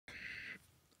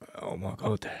Oh my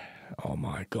God. Oh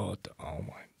my God. Oh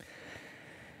my.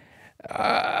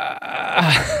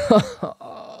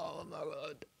 Oh my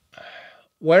God.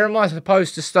 Where am I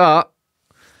supposed to start?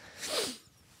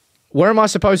 Where am I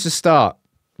supposed to start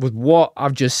with what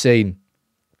I've just seen?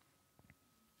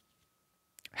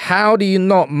 How do you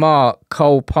not mark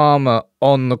Cole Palmer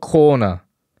on the corner?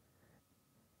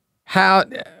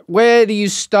 Where do you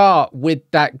start with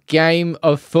that game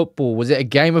of football? Was it a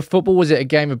game of football? Was it a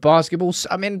game of basketball?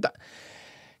 I mean,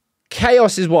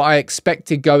 chaos is what I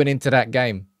expected going into that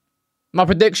game. My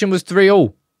prediction was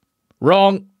 3-3.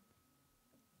 Wrong.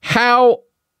 How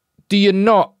do you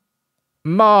not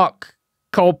mark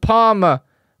Cole Palmer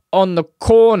on the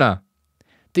corner?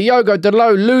 Diogo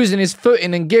Dalot losing his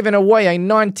footing and giving away a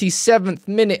 97th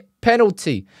minute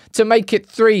penalty to make it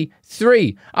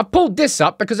 3-3. I pulled this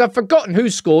up because I've forgotten who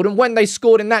scored and when they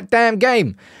scored in that damn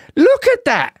game. Look at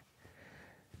that.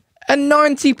 A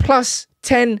 90 plus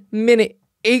 10 minute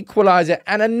equaliser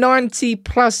and a 90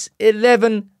 plus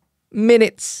 11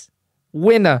 minutes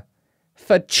winner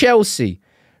for Chelsea,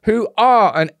 who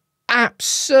are an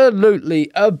absolutely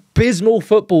abysmal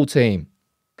football team.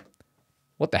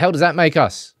 What the hell does that make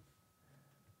us?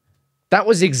 That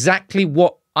was exactly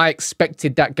what I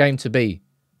expected that game to be.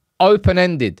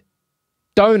 Open-ended.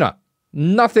 Donut.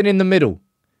 Nothing in the middle.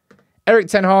 Erik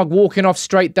ten Hag walking off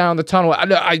straight down the tunnel.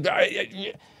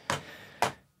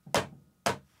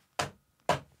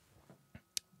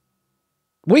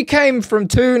 We came from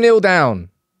 2-0 down.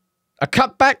 A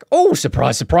cutback. Oh,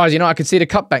 surprise, surprise. You know, I could see the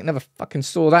cutback. Never fucking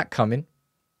saw that coming.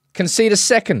 Concede a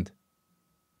second.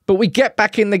 But we get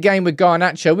back in the game with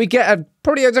Garnacho. We get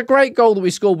probably a great goal that we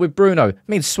scored with Bruno. It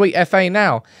means sweet FA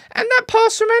now. And that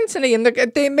pass from Anthony, and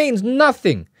it means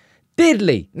nothing.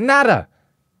 Diddly. Nada.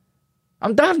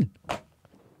 I'm done.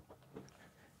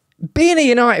 Being a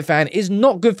United fan is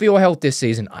not good for your health this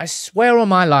season. I swear on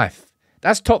my life.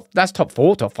 That's top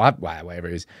 4, top 5, whatever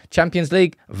it is. Champions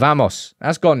League, vamos.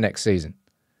 That's gone next season.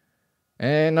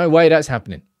 No way that's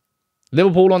happening.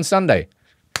 Liverpool on Sunday.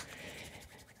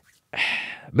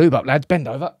 Lube up, lads. Bend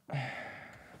over.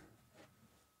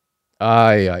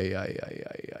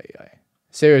 Aye.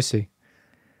 Seriously.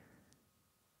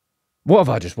 What have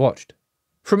I just watched?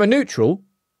 From a neutral,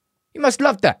 you must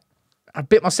love that. I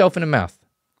bit myself in the mouth.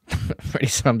 Really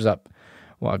sums up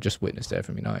what I've just witnessed there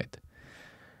from United.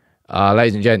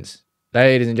 Ladies and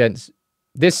gents,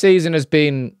 this season has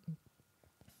been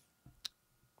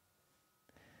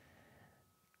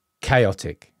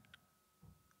chaotic.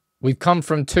 We've come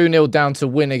from 2-0 down to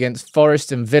win against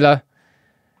Forest and Villa.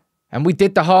 And we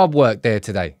did the hard work there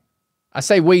today. I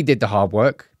say we did the hard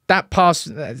work. That pass,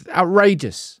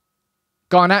 outrageous.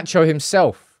 Garnacho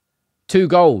himself, 2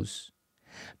 goals.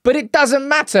 But it doesn't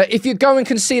matter if you go and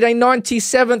concede a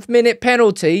 97th minute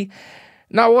penalty.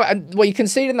 No, well, you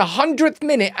concede in the 100th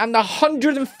minute and the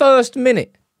 101st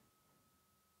minute.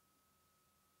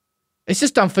 It's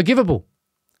just unforgivable.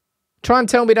 Try and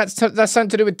tell me that's something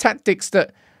to do with tactics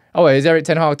that... Oh, is Erik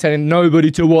ten Hag telling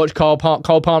nobody to watch Cole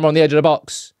Palmer on the edge of the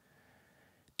box?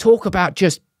 Talk about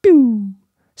just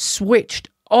switched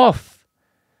off.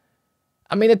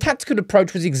 I mean, the tactical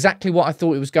approach was exactly what I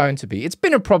thought it was going to be. It's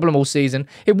been a problem all season.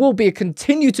 It will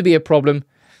continue to be a problem.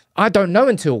 I don't know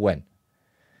until when.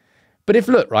 But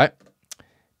look, right,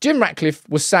 Jim Ratcliffe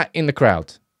was sat in the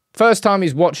crowd. First time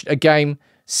he's watched a game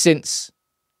since,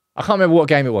 I can't remember what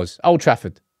game it was. Old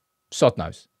Trafford. Sod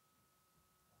knows.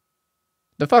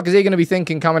 The fuck is he going to be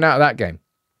thinking coming out of that game?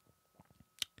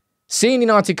 Seeing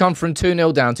United come from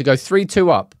 2-0 down to go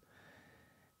 3-2 up,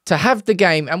 to have the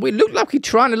game, and we look like we're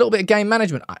trying a little bit of game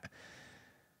management.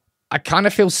 I kind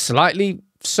of feel slightly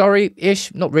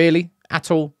sorry-ish, not really, at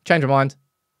all, change my mind,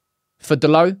 for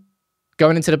Dalot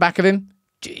going into the back of him.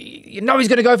 You know he's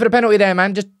going to go for the penalty there,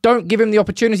 man. Just don't give him the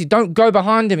opportunity. Don't go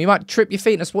behind him. He might trip your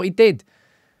feet, and that's what he did.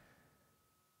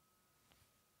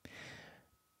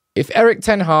 If Erik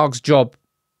ten Hag's job...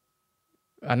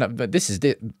 But this is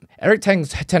it. Erik ten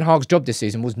Hag's job this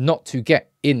season was not to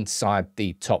get inside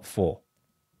the top 4.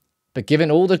 But given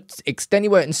all the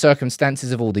extenuating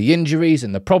circumstances of all the injuries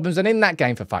and the problems, and in that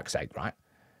game, for fuck's sake, right?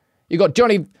 You got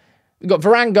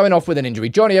Varane going off with an injury.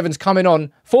 Johnny Evans coming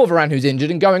on for Varane, who's injured,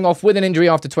 and going off with an injury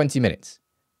after 20 minutes.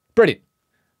 Brilliant.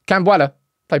 Cambuela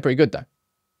played pretty good, though.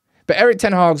 But Erik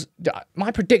ten Hag's...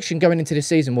 My prediction going into this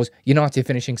season was United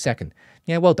finishing second.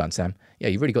 Yeah, well done, Sam. Yeah,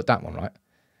 you really got that one right.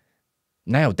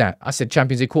 Nailed that. I said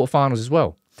Champions League quarterfinals as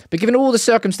well. But given all the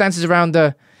circumstances around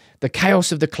the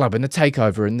chaos of the club and the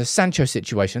takeover and the Sancho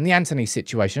situation and the Anthony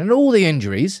situation and all the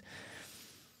injuries,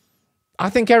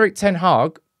 I think Erik ten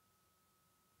Hag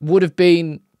would have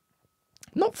been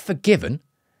not forgiven,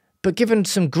 but given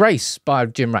some grace by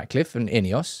Jim Ratcliffe and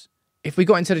Ineos if we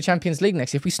got into the Champions League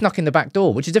next, if we snuck in the back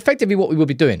door, which is effectively what we would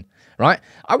be doing, right?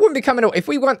 I wouldn't be coming out if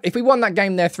we won that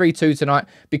game there 3-2 tonight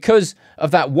because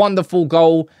of that wonderful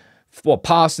goal,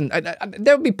 pass, and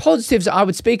there would be positives that I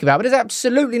would speak about, but there's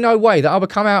absolutely no way that I would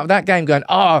come out of that game going,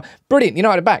 oh, brilliant,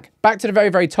 United back to the very,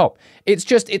 very top. It's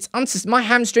just, my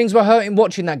hamstrings were hurting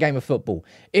watching that game of football.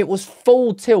 It was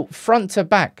full tilt, front to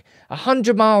back,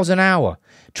 100 miles an hour.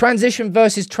 Transition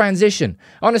versus transition.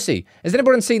 Honestly, has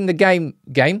anybody seen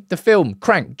the film,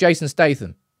 Crank, Jason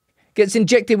Statham? Gets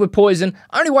injected with poison.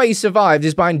 Only way he survives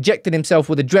is by injecting himself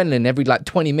with adrenaline every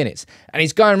 20 minutes. And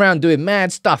he's going around doing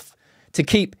mad stuff to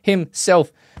keep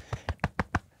himself.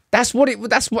 That's what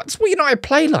United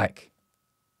play like.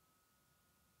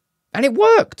 And it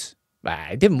worked.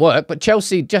 It didn't work, but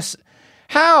Chelsea just...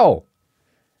 How?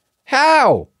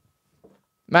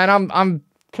 Man, I'm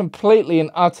completely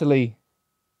and utterly...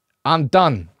 I'm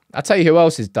done. I'll tell you who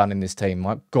else is done in this team.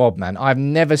 My God, man. I've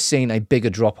never seen a bigger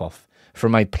drop-off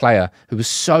from a player who was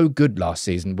so good last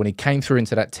season when he came through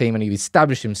into that team and he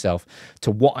established himself to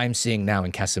what I'm seeing now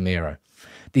in Casemiro.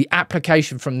 The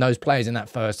application from those players in that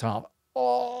first half.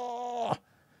 Oh,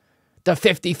 the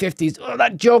 50-50s. Oh,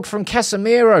 that jog from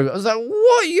Casemiro. I was like,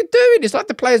 what are you doing? It's like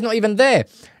the player's not even there.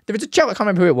 There was a Chelsea, I can't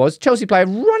remember who it was, Chelsea player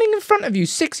running in front of you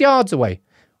 6 yards away.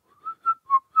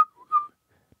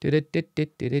 Oh,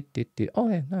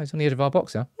 yeah, no, it's on the edge of our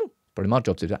box now. Probably my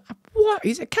job to do that. What?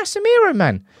 He's a Casemiro,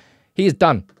 man. He is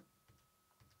done.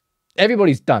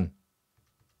 Everybody's done.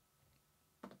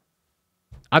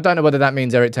 I don't know whether that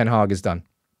means Erik ten Hag is done.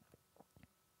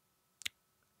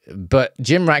 But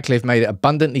Jim Ratcliffe made it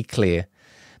abundantly clear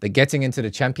that getting into the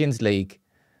Champions League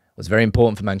was very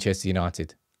important for Manchester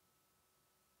United.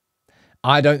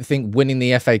 I don't think winning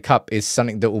the FA Cup is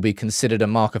something that will be considered a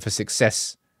marker for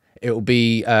success. It will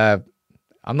be, I'm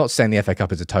not saying the FA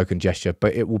Cup is a token gesture,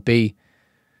 but it will be,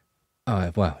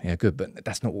 oh, well, yeah, good, but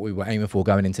that's not what we were aiming for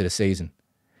going into the season.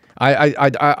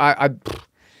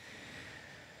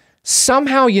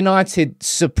 Somehow United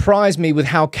surprised me with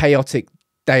how chaotic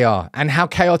they are and how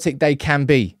chaotic they can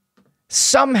be.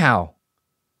 Somehow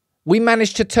we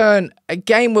managed to turn a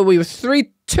game where we were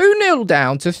 2-0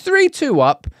 down to 3-2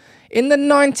 up in the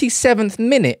 97th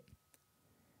minute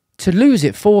to lose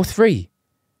it 4-3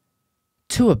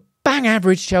 to a bang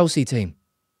average Chelsea team.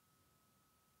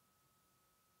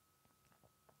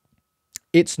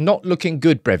 It's not looking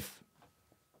good, Brev.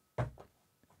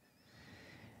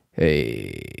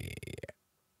 Hey,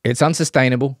 it's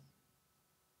unsustainable.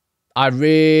 I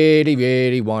really,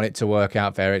 really want it to work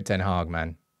out for Erik ten Hag,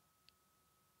 man.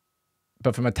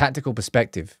 But from a tactical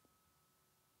perspective,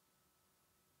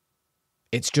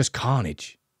 it's just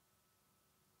carnage.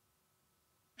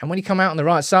 And when you come out on the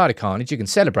right side of carnage, you can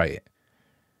celebrate it.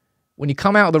 When you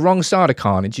come out of the wrong side of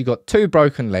carnage, you've got 2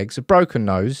 broken legs, a broken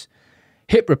nose,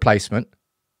 hip replacement,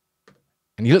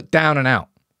 and you look down and out.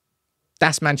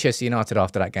 That's Manchester United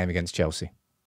after that game against Chelsea.